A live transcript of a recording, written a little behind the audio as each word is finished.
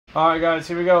Alright guys,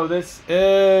 here we go. This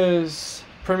is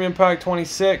Premium Pack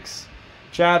 26.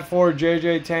 Chad, Ford,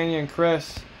 JJ, Tanya, and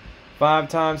Chris. 5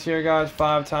 times here guys.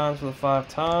 5 times for the 5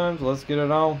 times. Let's get it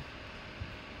on.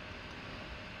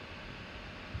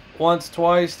 Once,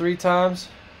 twice, 3 times.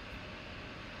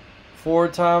 4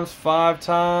 times, 5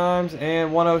 times,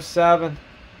 and 107.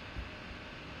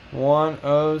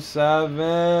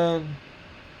 107.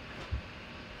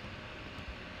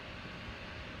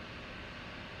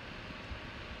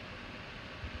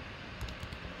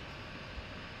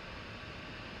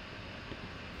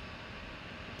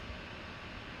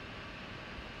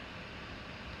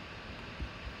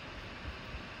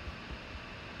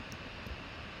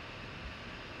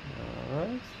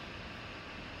 Alright.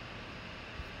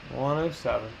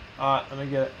 107. Alright, let me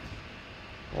get it.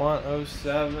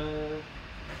 107.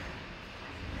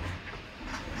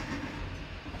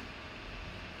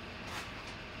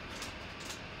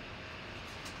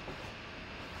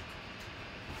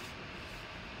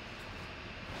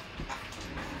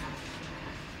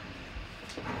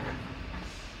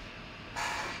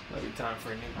 Maybe time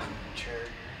for a new chair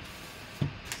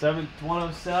here.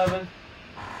 107.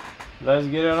 Let's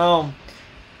get it on.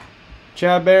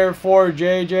 Chad, Bear, Ford,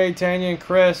 JJ, Tanya, and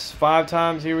Chris. 5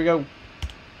 times. Here we go.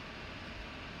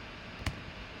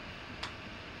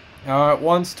 Alright,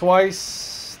 once,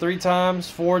 twice, 3 times,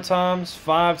 4 times,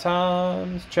 5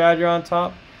 times. Chad, you're on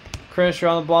top. Chris, you're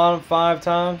on the bottom. 5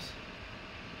 times.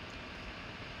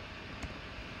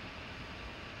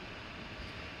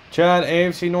 Chad,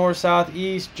 AFC North, South,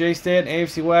 East. Jay, Stan,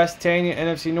 AFC West. Tanya,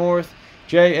 NFC North.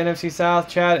 Jay, NFC South.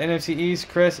 Chad, NFC East.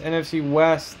 Chris, NFC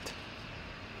West.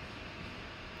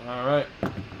 Alright.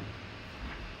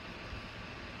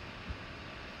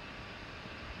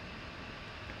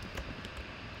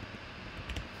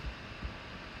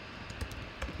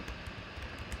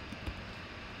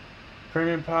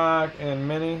 Premium pack and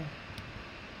mini.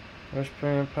 There's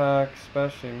premium pack,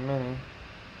 especially mini.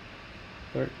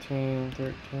 13.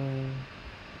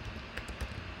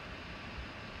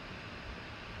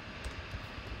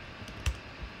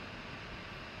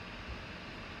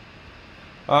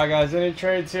 Alright guys, any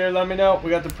trades here, let me know. We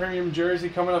got the premium jersey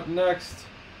coming up next.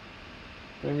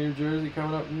 Premium jersey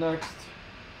coming up next.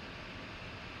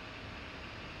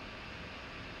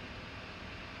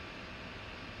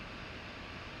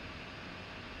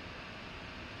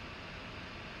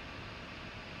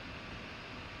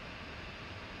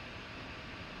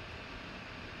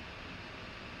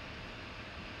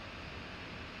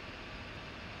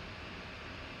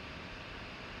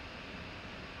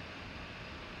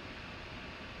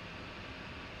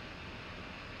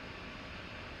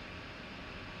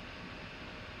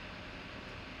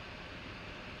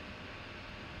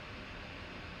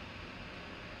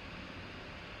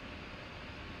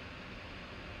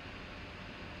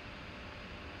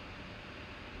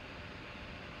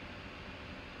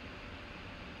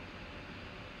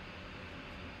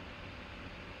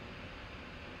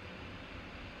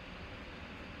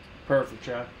 Perfect,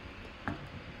 Chad.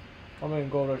 I'm in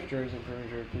Gold Rush jersey, premium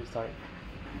jersey. Please type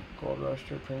Gold Rush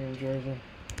premium jersey.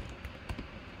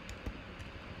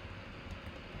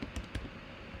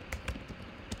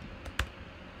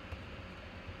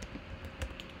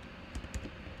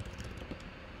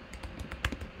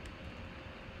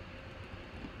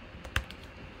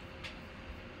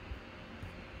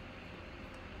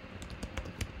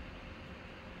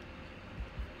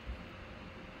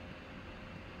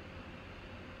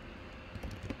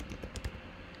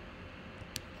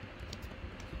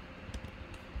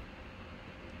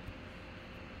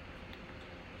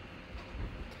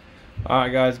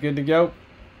 Alright guys, good to go?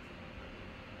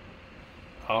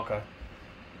 Okay.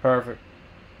 Perfect.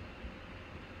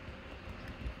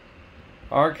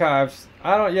 Archives.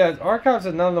 Archives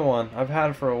is another one I've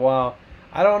had for a while.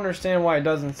 I don't understand why it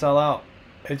doesn't sell out.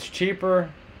 It's cheaper.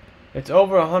 It's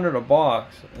over 100 a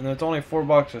box, and it's only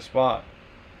 $4 a spot.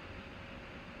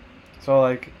 So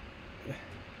like,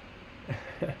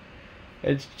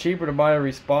 it's cheaper to buy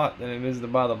every spot than it is to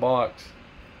buy the box.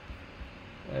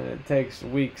 And it takes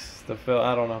weeks to fill.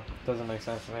 I don't know. It doesn't make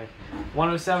sense to me.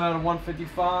 107 out of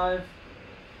 155.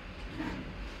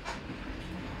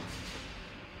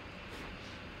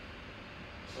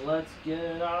 Let's get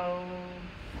it on.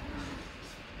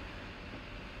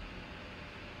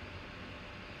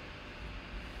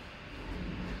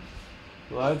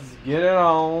 Let's get it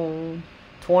on.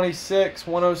 26,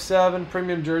 107.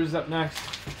 Premium jerseys up next.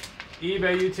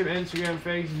 eBay, YouTube, Instagram,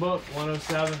 Facebook.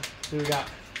 107. See what we got.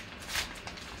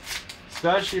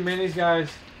 Especially minis,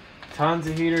 guys. Tons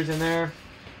of heaters in there.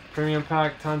 Premium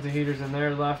pack, tons of heaters in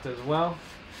there left as well.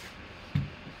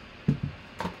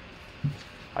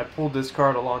 I pulled this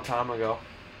card a long time ago.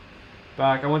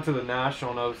 Back, I went to the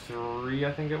National in 03,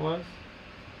 I think it was.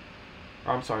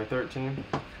 Or, I'm sorry, 13.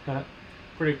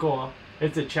 Pretty cool, huh?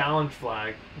 It's a challenge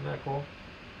flag. Isn't that cool?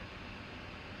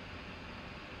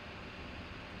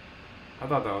 I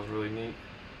thought that was really neat.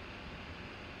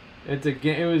 It's a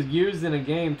it was used in a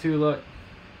game too. Look,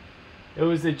 it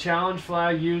was the challenge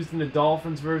flag used in the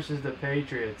Dolphins versus the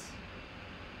Patriots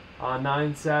on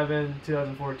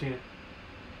 9/7/2014.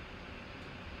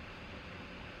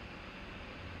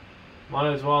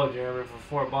 Might as well, Jeremy,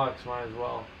 for $4. Might as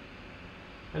well.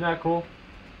 Isn't that cool?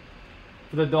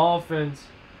 For the Dolphins,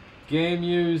 game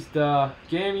used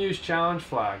challenge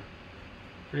flag.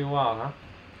 Pretty wild, huh?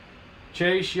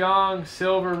 Chase Young,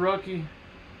 silver rookie.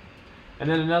 And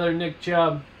then another Nick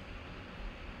Chubb.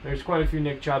 There's quite a few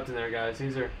Nick Chubbs in there, guys.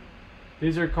 These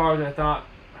are cards I thought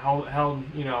held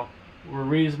were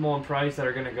reasonable in price that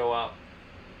are gonna go up.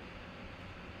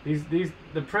 The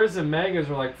Prism Megas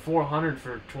were like 400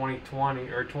 for 2020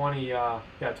 or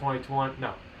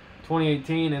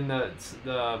 2018, and the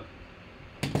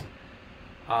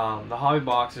hobby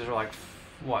boxes are like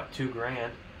what,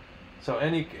 $2,000. So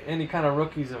any kind of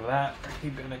rookies of that are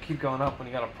gonna keep going up when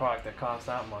you got a product that costs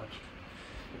that much.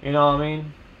 You know what I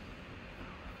mean?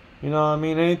 You know what I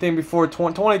mean? Anything before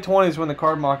 2020 is when the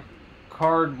card market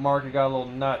got a little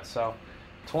nuts. So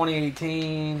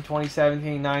 2018,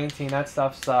 2017, 19, that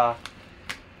stuff's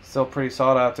still pretty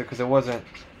sought after because it wasn't.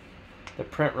 The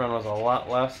print run was a lot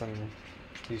less than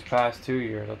these past 2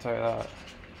 years. I'll tell you that.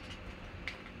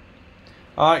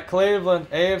 All right, Cleveland,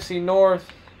 AFC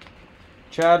North.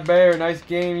 Chad Bayer, nice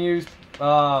game used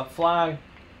flag.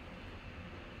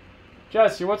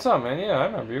 Jesse, what's up, man? Yeah, I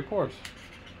remember you, of course.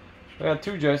 We got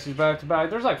 2 Jessies back to back.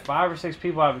 There's like 5 or 6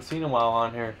 people I haven't seen in a while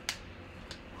on here.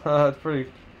 That's pretty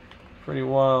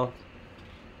wild.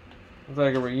 It's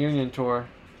like a reunion tour.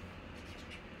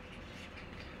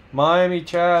 Miami,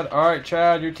 Chad. All right,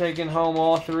 Chad, you're taking home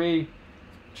all 3.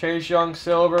 Chase Young,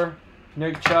 silver.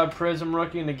 Nick Chubb, Prism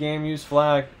rookie, and the game used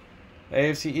flag.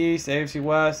 AFC East, AFC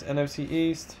West, NFC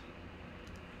East.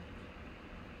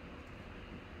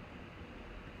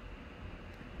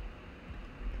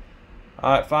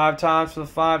 Alright, 5 times for the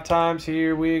 5 times.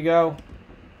 Here we go.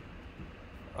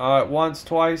 Alright, once,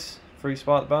 twice. Free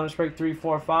spot bonus break. 3,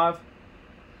 4, 5.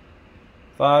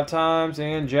 5 times,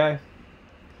 and Jay.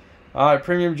 Alright,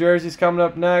 premium jerseys coming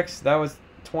up next. That was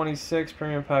 26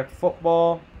 premium pack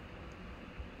football.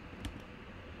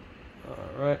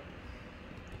 Alright.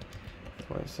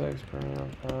 26 premium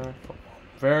pack football.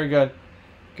 Very good.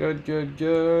 Good.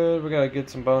 We gotta get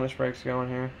some bonus breaks going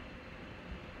here.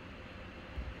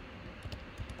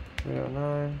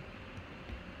 309.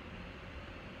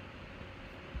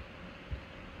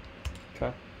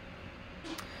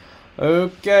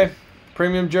 Okay.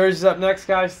 Premium jerseys up next,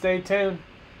 guys. Stay tuned.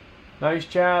 Nice,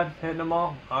 Chad. Hitting them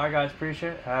all. Alright, guys.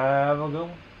 Appreciate it. Have a good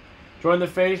one. Join the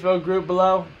Facebook group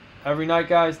below. Every night,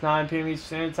 guys, 9 p.m. Eastern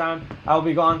Standard Time. I'll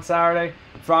be gone Saturday,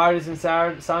 Fridays, and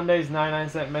Sundays. 99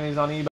 cent minis on eBay.